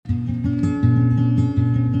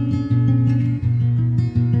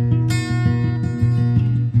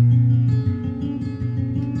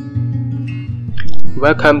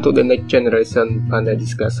Welcome to the Next Generation panel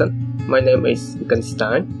discussion. My name is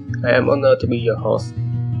Wittgenstein. I am honored to be your host.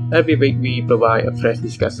 Every week we provide a fresh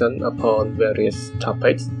discussion upon various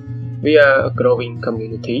topics. We are a growing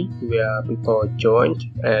community where people join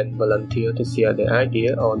and volunteer to share their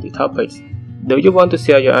idea on the topics. Do you want to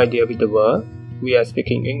share your idea with the world? We are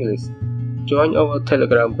speaking English. Join our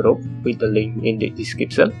Telegram group with the link in the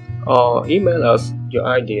description or email us your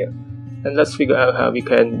idea and let's figure out how we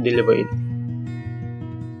can deliver it.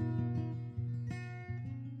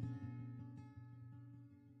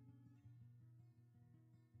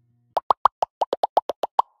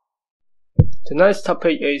 Tonight's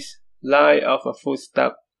topic is Life of a Full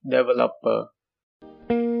Stack Developer.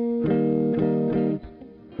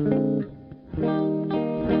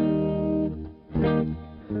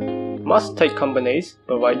 Most tech companies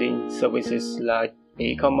providing services like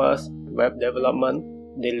e-commerce, web development,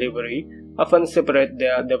 delivery often separate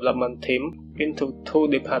their development team into two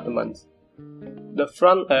departments, the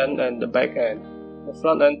front end and the back end. The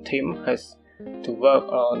front end team has to work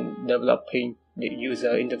on developing the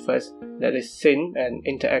user interface that is seen and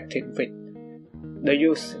interacted with. They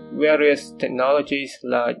use various technologies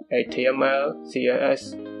like HTML,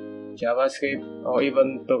 CSS, JavaScript, or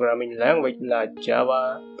even programming language like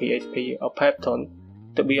Java, PHP, or Python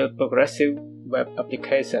to build progressive web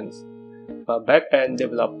applications. While back-end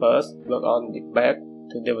developers work on the back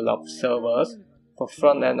to develop servers for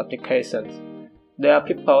front-end applications. There are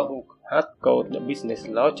people who hard-code the business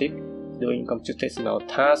logic, doing computational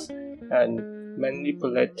tasks, and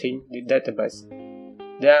manipulating the database.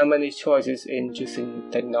 There are many choices in choosing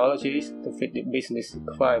technologies to fit the business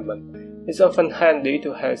requirement. It's often handy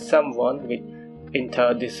to have someone with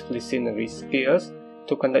interdisciplinary skills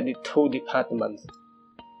to connect the two departments.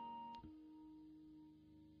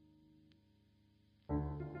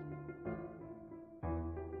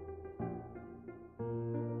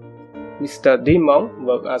 Mr. Dimon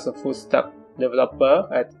worked as a full-stack developer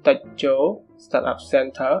at TechJoe Startup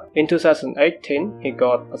Center. In 2018, he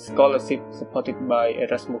got a scholarship supported by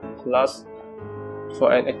Erasmus Plus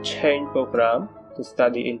for an exchange program to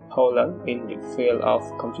study in Poland in the field of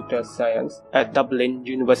computer science at Dublin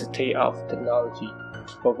University of Technology.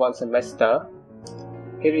 For one semester,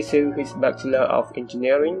 he received his Bachelor of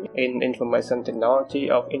Engineering in Information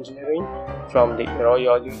Technology of Engineering from the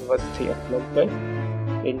Royal University of Phnom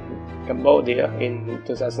Penh in Cambodia in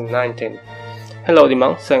 2019. Hello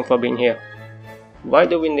Dimon, thanks for being here. Why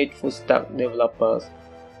do we need full-stack developers?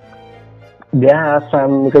 There are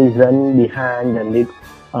some reasons behind the need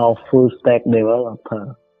of full-stack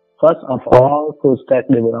developer. First of all, full-stack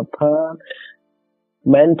developer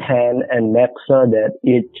maintain and make sure that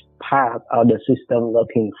each part of the system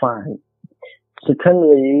working fine.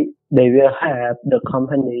 Secondly, they will help the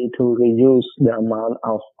company to reduce the amount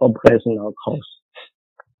of operational costs.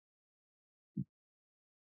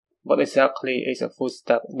 What exactly is a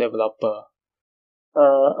full-stack developer?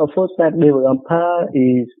 A full-stack developer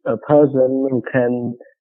is a person who can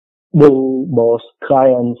do both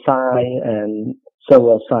client-side and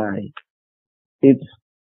server-side. It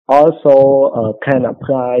also can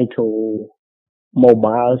apply to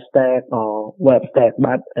mobile stack or web stack,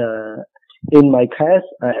 but in my case,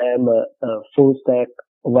 I am a full-stack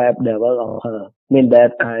web developer, meaning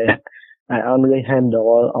that I only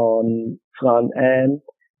handle on front-end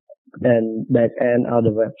and back-end of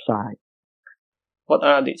the website. What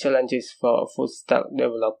are the challenges for a full-stack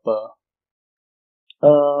developer?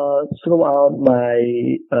 Throughout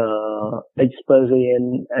my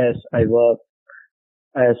experience as I work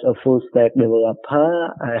as a full-stack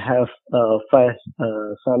developer, I have faced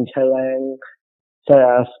some challenge, such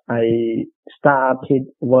as I started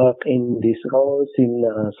work in this role since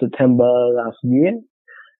September last year.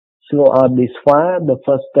 Throughout this far, the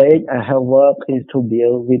first stage I have worked is to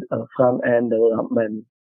build with a front-end development.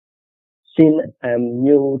 Since I'm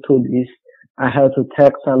new to this, I have to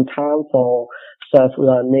take some time for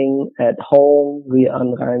self-learning at home with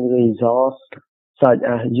online resources such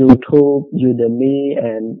as YouTube, Udemy,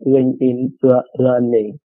 and LinkedIn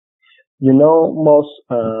Learning. You know, most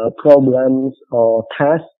problems or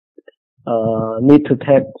tasks need to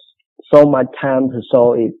take so much time to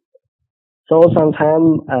solve it. So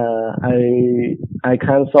sometimes I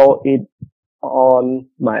can't solve it on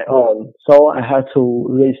my own. So I have to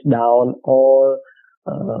list down all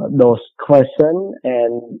those questions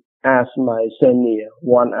and ask my senior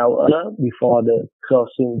 1 hour before the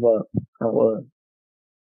closing work hour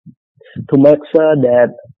to make sure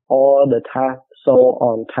that all the tasks solved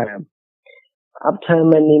on time. After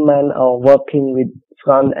many months of working with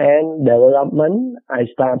front-end development, I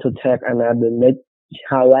start to take another next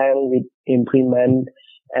challenge with implement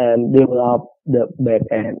and develop the back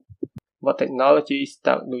end. What technology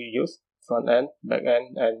stack do you use? Front end, back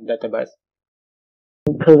end, and database?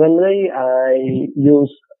 Currently, I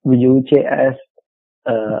use Vue.js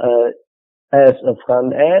as a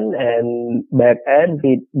front end and back end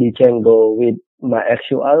with Django with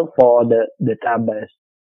MySQL for the database.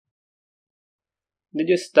 Did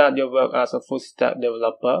you start your work as a full stack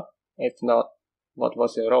developer? If not, what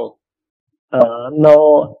was your role?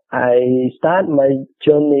 No, I start my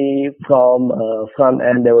journey from a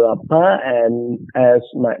front-end developer, and as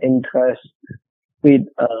my interest with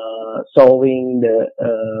solving the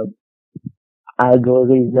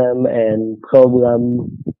algorithm and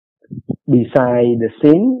problem beside the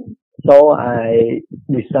scene, so I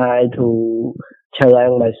decide to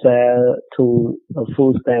challenge myself to a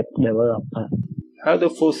full stack developer. How do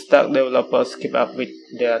full stack developers keep up with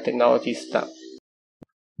their technology stack?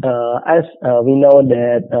 As we know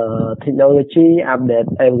that technology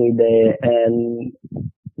updates every day, and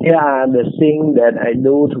here are the things that I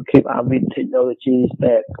do to keep up with technology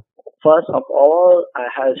stack. First of all, I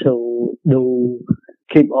have to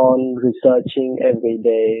keep on researching every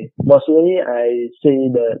day. Mostly, I see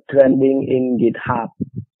the trending in GitHub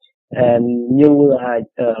and new like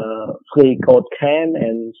FreeCodeCamp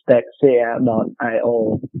and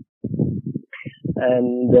StackShare.io.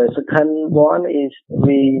 And the second one is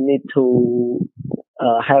we need to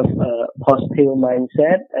have a positive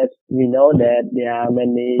mindset, as we know that there are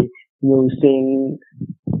many new things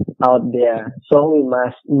out there. So we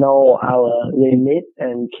must know our limit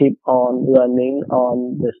and keep on learning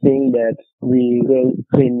on the thing that we will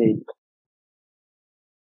need.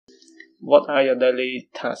 What are your daily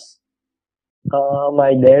tasks?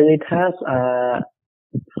 My daily tasks are,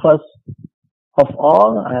 first of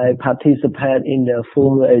all, I participate in the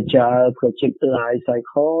full agile project life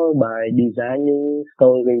cycle by designing,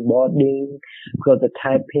 storyboarding,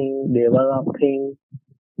 prototyping, developing,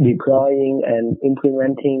 deploying, and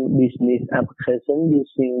implementing business applications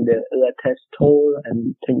using the latest tool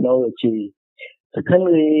and technology.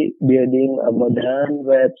 Secondly, building a modern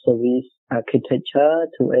web service architecture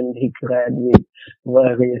to integrate with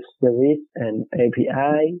various services and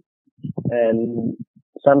API. And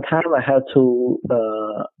sometimes I have to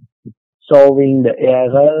solving the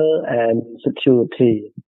error and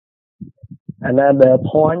security. Another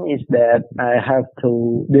point is that I have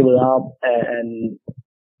to develop and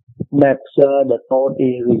make sure the code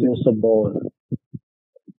is reusable.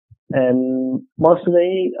 And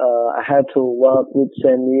mostly, I have to work with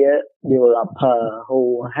senior developer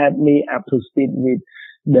who help me up to speed with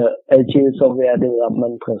the agile software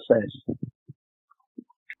development process.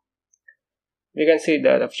 We can see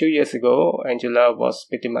that a few years ago, Angular was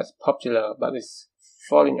pretty much popular, but it's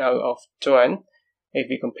falling out of trend if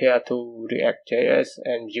we compare to React.js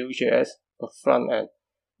and Vue.js for front end.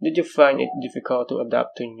 Did you find it difficult to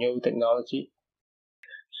adapt to new technology?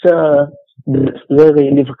 So it's very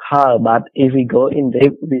difficult, but if we go in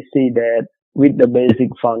depth, we see that with the basic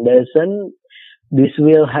foundation, this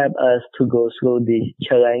will help us to go through the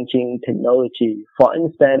challenging technology. For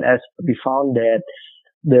instance, as we found that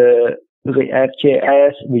the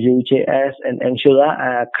React.js, Vue.js, and Angular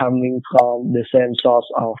are coming from the same source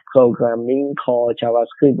of programming called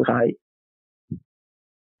JavaScript, right?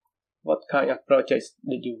 What kind of projects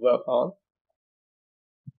did you work on?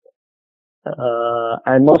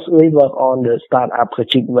 I mostly work on the startup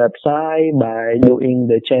project website by doing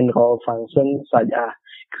the general functions such as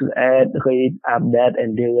create, read, update,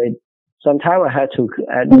 and delete. Sometimes I have to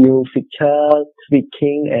create new features,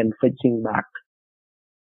 tweaking, and fixing bugs.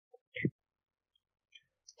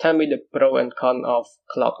 Tell me the pro and con of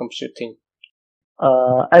cloud computing.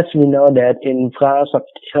 As we know that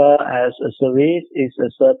infrastructure as a service is a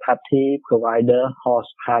third-party provider host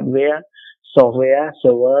hardware, software,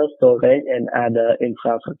 server, storage, and other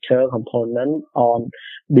infrastructure components on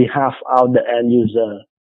behalf of the end user.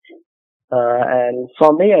 And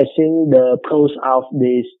for me, I think the pros of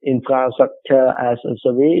this infrastructure as a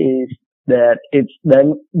service is that it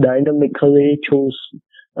dynamically choose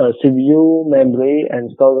CPU, memory,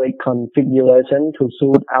 and storage configuration to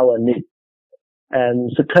suit our needs.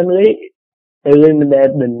 And secondly,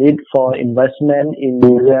 eliminate the need for investment in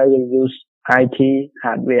rarely used IT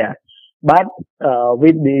hardware. But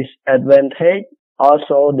with this advantage,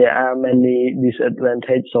 also there are many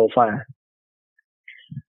disadvantages so far.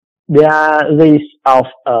 There are risks of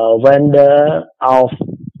vendor of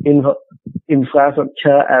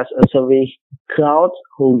infrastructure as a service clouds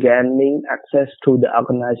who gaining access to the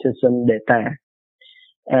organization data.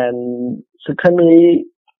 And secondly,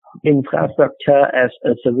 infrastructure as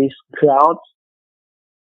a service clouds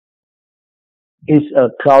is a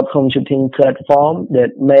cloud computing platform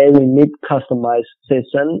that may limit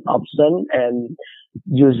customization options and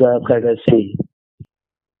user privacy.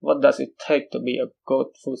 What does it take to be a good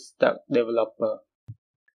full stack developer?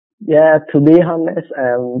 Yeah, to be honest,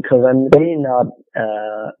 I'm currently not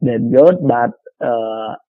that good, but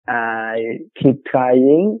I keep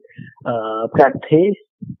trying, practice,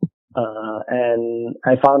 and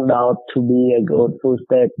I found out to be a good full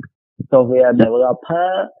stack software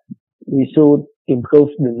developer, we should improve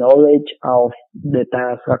the knowledge of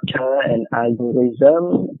data structure and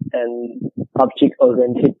algorithm and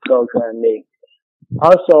object-oriented programming.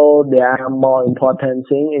 Also, there are more important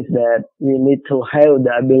things is that we need to have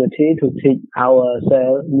the ability to teach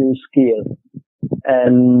ourselves new skills.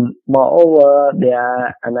 And moreover,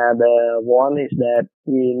 there another one is that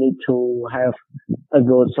we need to have a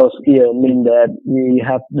good soft skill, mean that we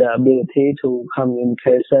have the ability to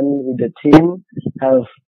communication with the team, have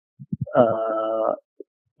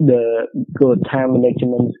the good time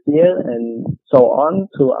management skill, and so on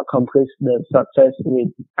to accomplish the success with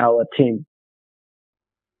our team.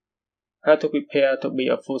 How to prepare to be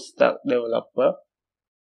a full stack developer?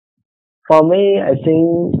 For me, I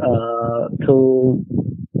think to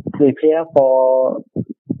prepare for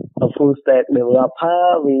a full stack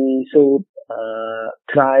developer, we should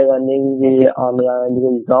try learning the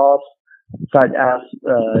online resources such as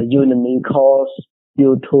Udemy course,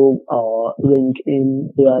 YouTube, or LinkedIn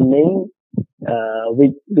Learning,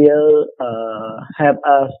 which will help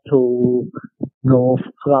us to go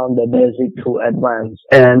from the basic to advanced.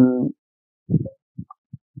 And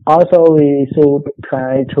also, we should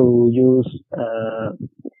try to use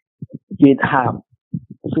GitHub.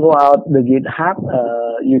 Throughout the GitHub,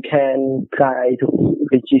 you can try to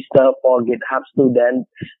register for GitHub student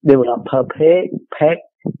developer pack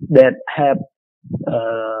that help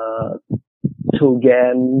to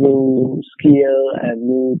gain new skill and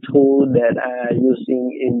new tools that are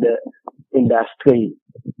using in the industry.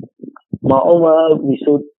 Moreover, we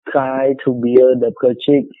should try to build the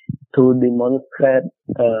project to demonstrate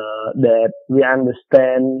that we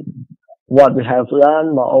understand what we have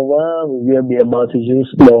learned. Moreover, we will be able to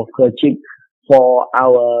use the project for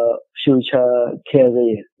our future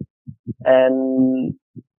career. And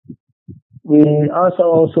we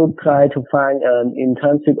also should try to find an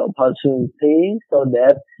internship opportunity so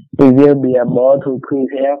that we will be able to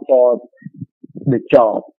prepare for the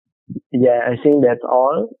job. Yeah, I think that's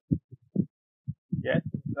all. Yes.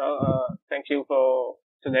 So, thank you for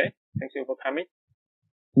today. Thank you for coming.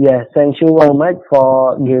 Yeah, thank you very much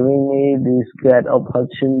for giving me this great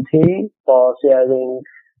opportunity for sharing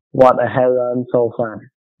what I have learned so far.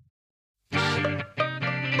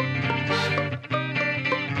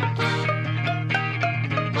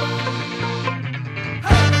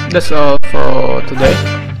 That's all for today.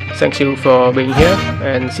 Thank you for being here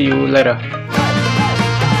and see you later.